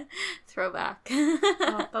of. Throwback.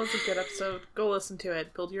 Oh, that was a good episode. Go listen to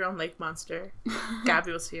it. Build your own lake monster.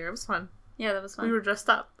 Gabby was here. It was fun. Yeah, that was fun. We were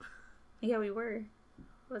dressed up. Yeah, we were. It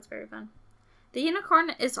was very fun. The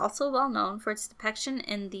unicorn is also well known for its depiction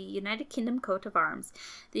in the United Kingdom coat of arms,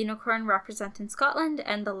 the unicorn representing Scotland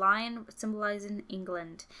and the lion symbolizing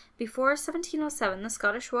England. Before 1707, the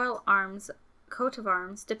Scottish Royal Arms coat of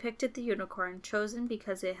arms depicted the unicorn, chosen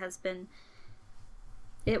because it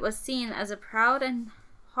was seen as a proud and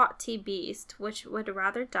haughty beast which would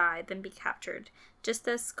rather die than be captured, just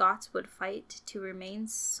as Scots would fight to remain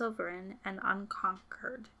sovereign and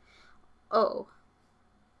unconquered. Oh,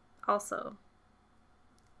 also,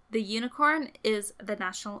 the unicorn is the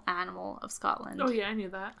national animal of Scotland. Oh yeah, I knew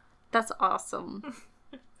that. That's awesome.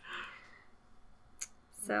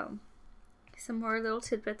 So, some more little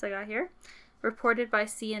tidbits I got here. Reported by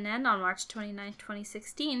CNN on March 29,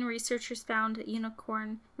 2016, researchers found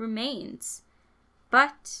unicorn remains,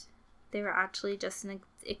 but they were actually just an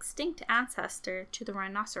extinct ancestor to the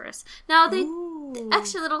rhinoceros. Now,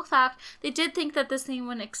 actually, little fact, they did think that this thing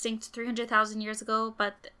went extinct 300,000 years ago,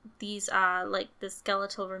 but these, the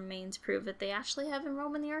skeletal remains prove that they actually haven't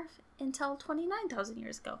roamed the earth until 29,000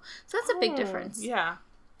 years ago. So that's a big difference. Yeah.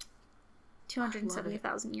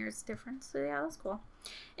 270,000 years difference. So yeah, that's cool.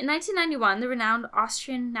 In 1991, the renowned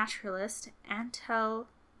Austrian naturalist Antel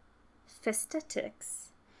Festetics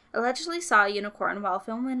allegedly saw a unicorn while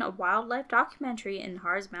filming a wildlife documentary in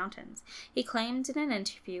Harz Mountains. He claimed in an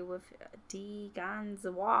interview with Die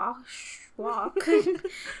Ganze Walk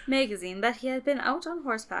magazine that he had been out on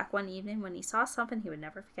horseback one evening when he saw something he would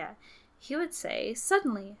never forget. He would say,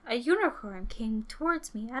 "Suddenly, a unicorn came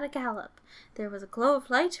towards me at a gallop. There was a glow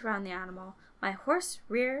of light around the animal. My horse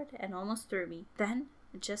reared and almost threw me. Then,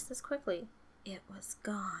 just as quickly, it was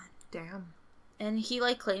gone." Damn. And he,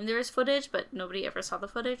 claimed there was footage, but nobody ever saw the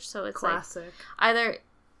footage, so it's, classic. Either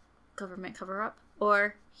government cover-up,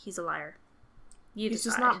 or he's a liar. He's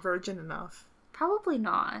just not virgin enough. Probably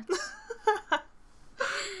not.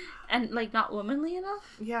 And, not womanly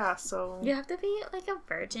enough? Yeah, so... You have to be, a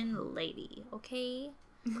virgin lady, okay?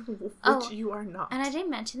 Which you are not. And I didn't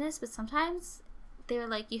mention this, but sometimes they were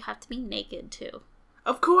like, you have to be naked, too.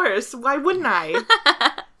 Of course! Why wouldn't I?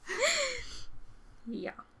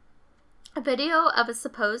 Yeah. A video of a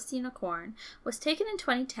supposed unicorn was taken in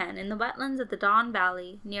 2010 in the wetlands of the Don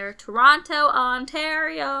Valley near Toronto,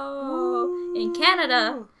 Ontario, in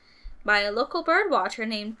Canada, by a local birdwatcher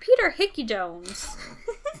named Peter Hickey Jones.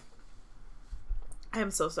 I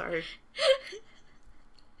am so sorry.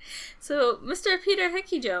 So, Mr. Peter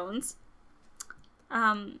Hickey Jones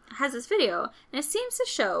has this video, and it seems to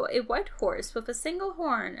show a white horse with a single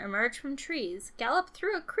horn emerge from trees, gallop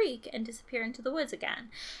through a creek, and disappear into the woods again.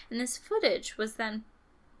 And this footage was then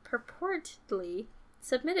purportedly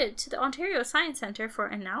submitted to the Ontario Science Centre for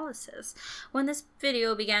analysis. When this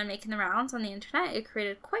video began making the rounds on the internet, it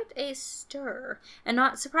created quite a stir, and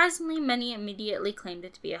not surprisingly, many immediately claimed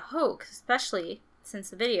it to be a hoax, especially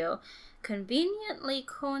since the video conveniently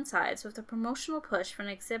coincides with the promotional push for an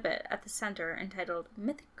exhibit at the center entitled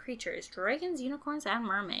Mythic Creatures, Dragons, Unicorns, and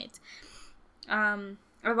Mermaids. I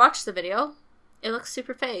watched the video. It looks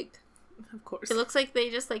super fake. Of course. It looks like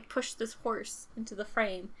they just, pushed this horse into the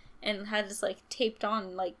frame and had this, taped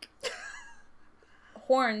on,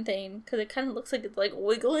 horn thing, because it kind of looks like it's,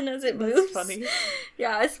 wiggling as it moves. That's funny.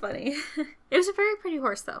 Yeah, it's funny. It was a very pretty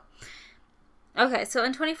horse, though. Okay, so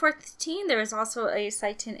in 2014, there was also a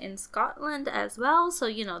sighting in Scotland as well. So,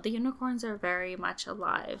 the unicorns are very much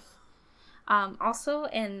alive. Also,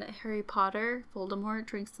 in Harry Potter, Voldemort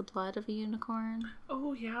drinks the blood of a unicorn.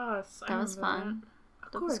 Oh, yes. That was fun.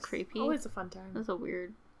 That was creepy. Always a fun time. That was a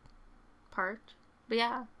weird part. But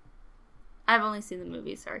yeah. I've only seen the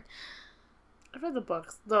movie, sorry. I've read the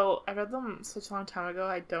books, though I read them such a long time ago,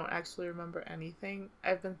 I don't actually remember anything.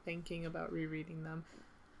 I've been thinking about rereading them.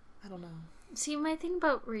 I don't know. See, my thing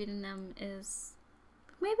about reading them is,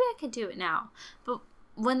 maybe I could do it now, but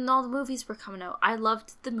when all the movies were coming out, I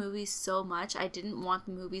loved the movies so much, I didn't want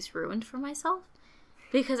the movies ruined for myself,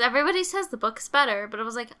 because everybody says the book's better, but I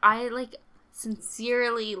was like, I,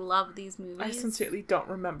 sincerely love these movies. I sincerely don't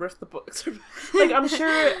remember if the books are,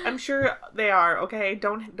 I'm sure they are, okay?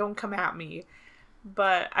 Don't come at me,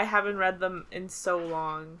 but I haven't read them in so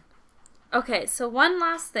long. Okay, so one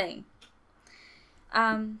last thing.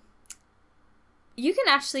 You can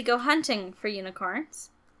actually go hunting for unicorns.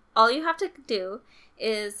 All you have to do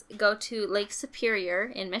is go to Lake Superior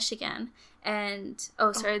in Michigan and,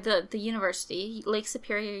 the university, Lake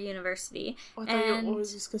Superior University. Oh, I thought you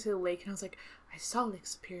was just going to say lake, and I was like, I saw Lake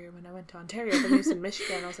Superior when I went to Ontario, but it was in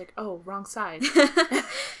Michigan. I was like, oh, wrong side.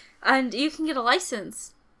 And you can get a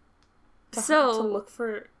license. To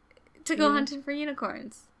go hunting for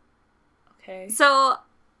unicorns. Okay. So,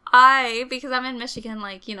 because I'm in Michigan,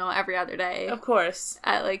 every other day. Of course.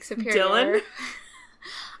 At Lake Superior. Dylan?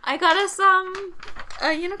 I got us,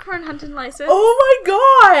 a unicorn hunting license. Oh my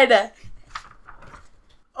god!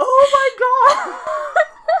 Oh my god!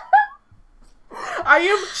 I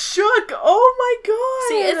am shook! Oh my god!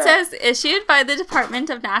 See, it says, issued by the Department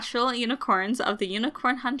of Natural Unicorns of the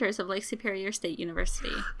Unicorn Hunters of Lake Superior State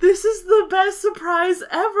University. This is the best surprise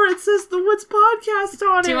ever! It says the Woods Podcast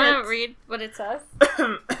on it! Do you want to read what it says?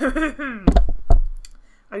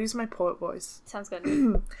 I'll use my poet voice. Sounds good.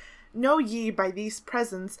 Know ye by these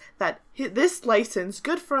presents that this license,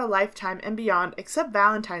 good for a lifetime and beyond, except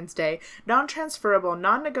Valentine's Day, non-transferable,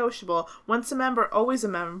 non-negotiable, once a member, always a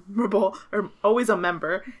memorable, or always a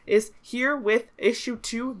member, is herewith issued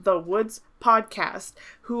to the Woods Podcast,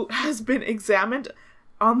 who has been examined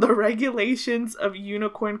on the regulations of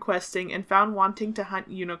unicorn questing and found wanting to hunt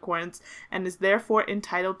unicorns, and is therefore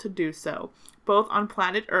entitled to do so, both on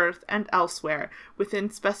planet Earth and elsewhere, within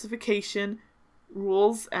specification,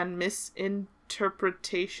 rules, and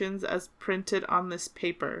misinterpretations as printed on this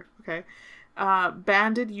paper. Okay.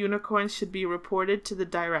 Banded unicorns should be reported to the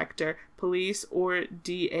director, police, or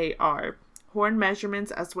DAR. Horn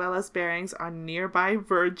measurements as well as bearings on nearby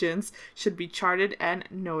virgins should be charted and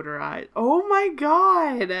notarized. Oh my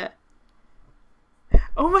god!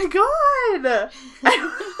 Oh my god!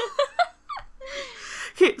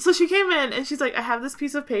 Okay, so she came in and she's like, I have this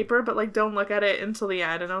piece of paper, but like don't look at it until the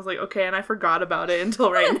end. And I was like, okay, and I forgot about it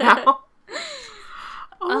until right now.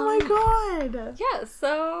 Oh my god! Yeah,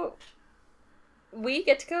 so we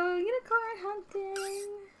get to go unicorn hunting.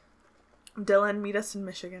 Dylan, meet us in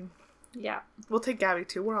Michigan. Yeah. We'll take Gabby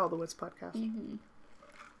too. We're all the Woods podcast. Mm-hmm.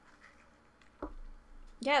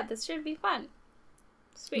 Yeah, this should be fun.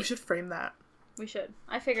 Sweet. We should frame that. We should.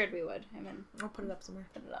 I figured we would. I mean, I'll put it up somewhere.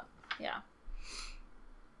 put it up. Yeah.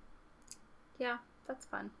 Yeah, that's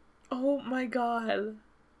fun. Oh my god.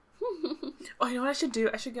 Oh, you know what I should do?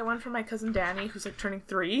 I should get one for my cousin Danny, who's like turning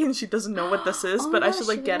 3, and she doesn't know what this is, but I should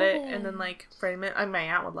like get it and then like frame it. My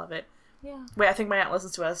aunt would love it. Yeah. Wait, I think my aunt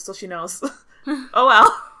listens to us, so she knows. Oh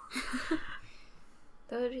well.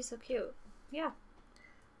 That would be so cute. Yeah.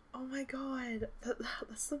 Oh my god.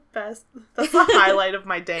 That's the best. That's the highlight of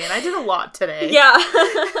my day, and I did a lot today. Yeah.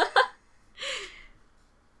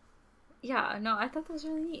 Yeah, no, I thought that was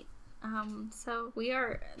really neat. So we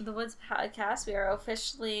are the Woods Podcast. We are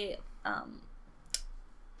officially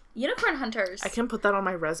unicorn hunters. I can put that on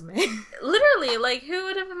my resume. Literally, like, who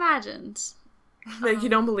would have imagined? Like, you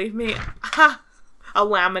don't believe me? Ha! I'll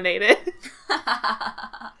laminate it.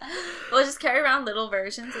 We'll just carry around little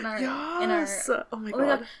versions in our Yes! Oh my oh god. my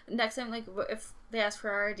god. Next time, like, if they ask for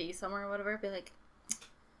our ID somewhere or whatever, be like,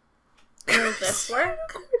 will this work?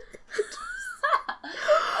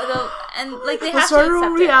 And like they have to start accept a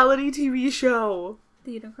reality TV show.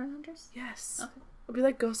 The Unicorn Hunters? Yes. Okay. It'll be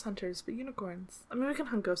like ghost hunters, but unicorns. I mean, we can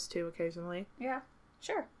hunt ghosts too occasionally. Yeah,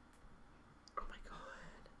 sure. Oh my god.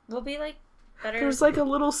 We'll be like better. There's like a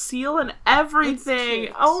little seal and everything.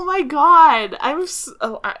 It's cute. Oh my god. I'm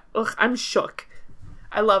shook.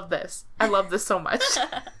 I love this. I love this so much.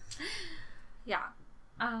 Yeah.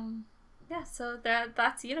 Yeah, so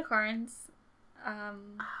that's unicorns.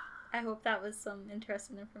 I hope that was some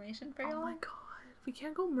interesting information for y'all. Oh my god. We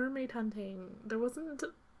can't go mermaid hunting. There wasn't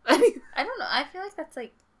any. I don't know. I feel like that's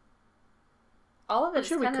like all of it I'm is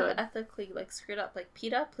sure we kind of could. ethically like screwed up. Like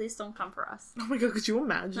PETA, please don't come for us. Oh my god, could you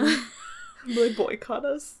imagine? They boycott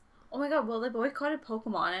us. Oh my god, well they boycotted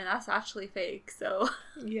Pokemon and that's actually fake, so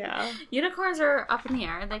Yeah. unicorns are up in the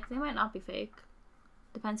air. Like they might not be fake.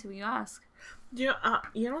 Depends who you ask. You know, I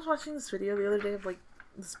was watching this video the other day of like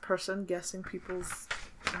this person guessing people's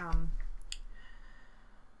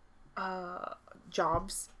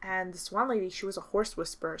jobs, and this one lady, she was a horse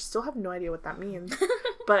whisperer. Still have no idea what that means.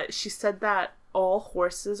 But she said that all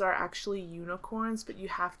horses are actually unicorns, but you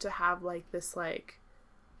have to have like this like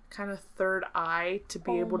kind of third eye to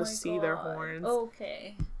be able to see their horns.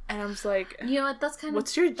 Okay. And I was like, You know what? That's kind of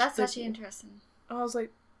that's actually interesting. I was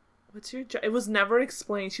like, what's your job? It was never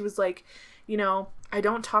explained. She was like, you know, I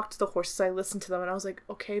don't talk to the horses, I listen to them. And I was like,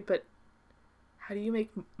 okay, but how do you make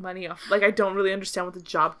money off? Like, I don't really understand what the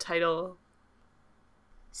job title.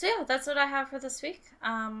 So yeah, that's what I have for this week.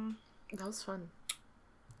 That was fun.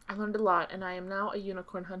 I learned a lot, and I am now a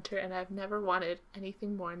unicorn hunter, and I've never wanted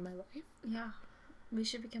anything more in my life. Yeah. We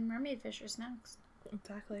should become mermaid fishers next.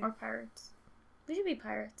 Exactly. Or pirates. We should be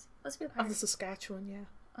pirates. Let's be Of the pirates. Saskatchewan, yeah.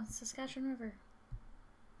 On the Saskatchewan River.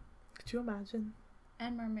 Could you imagine?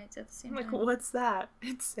 And mermaids at the same Like, time. what's that?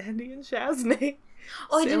 It's Sandy and Shazne.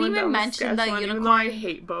 Oh, I didn't Sailing even down mention the Saskatchewan, unicorn. Even though I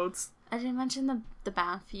hate boats. I didn't mention the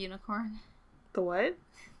Banff unicorn. The what?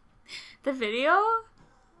 The video?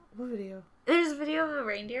 What video? There's a video of a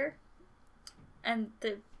reindeer. And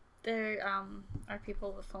there are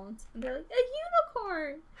people with phones. And they're like, a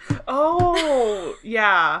unicorn! Oh,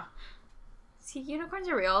 yeah. See, unicorns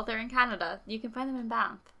are real. They're in Canada. You can find them in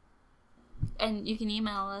Banff. And you can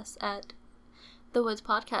email us at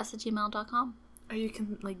thewoodspodcast@gmail.com. Or you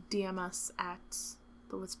can, like, DM us at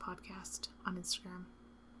The Woods Podcast on Instagram.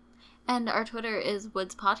 And our Twitter is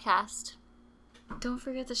Woods Podcast. Don't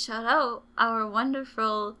forget to shout out our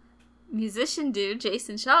wonderful musician dude,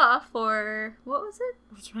 Jason Shaw, for... What was it?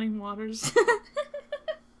 Returning Waters.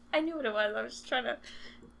 I knew what it was. I was just trying to...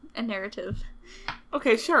 A narrative.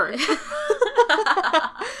 Okay, sure. Is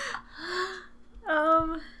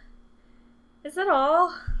that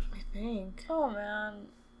all? I think. Oh, man.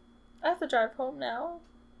 I have to drive home now.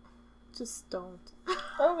 Just don't.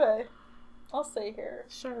 Okay. I'll stay here.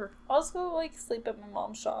 Sure. I'll just go, like, sleep at my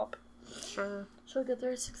mom's shop. Sure. She'll get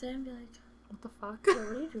there at 6 a.m. and be like, What the fuck? "Yo,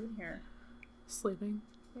 what are you doing here? Sleeping.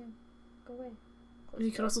 Yeah, go away."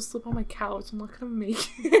 You can also sleep on my couch. I'm not gonna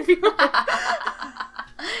make you.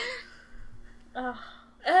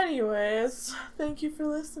 Anyways, thank you for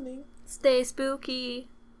listening. Stay spooky.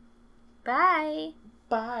 Bye.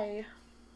 Bye.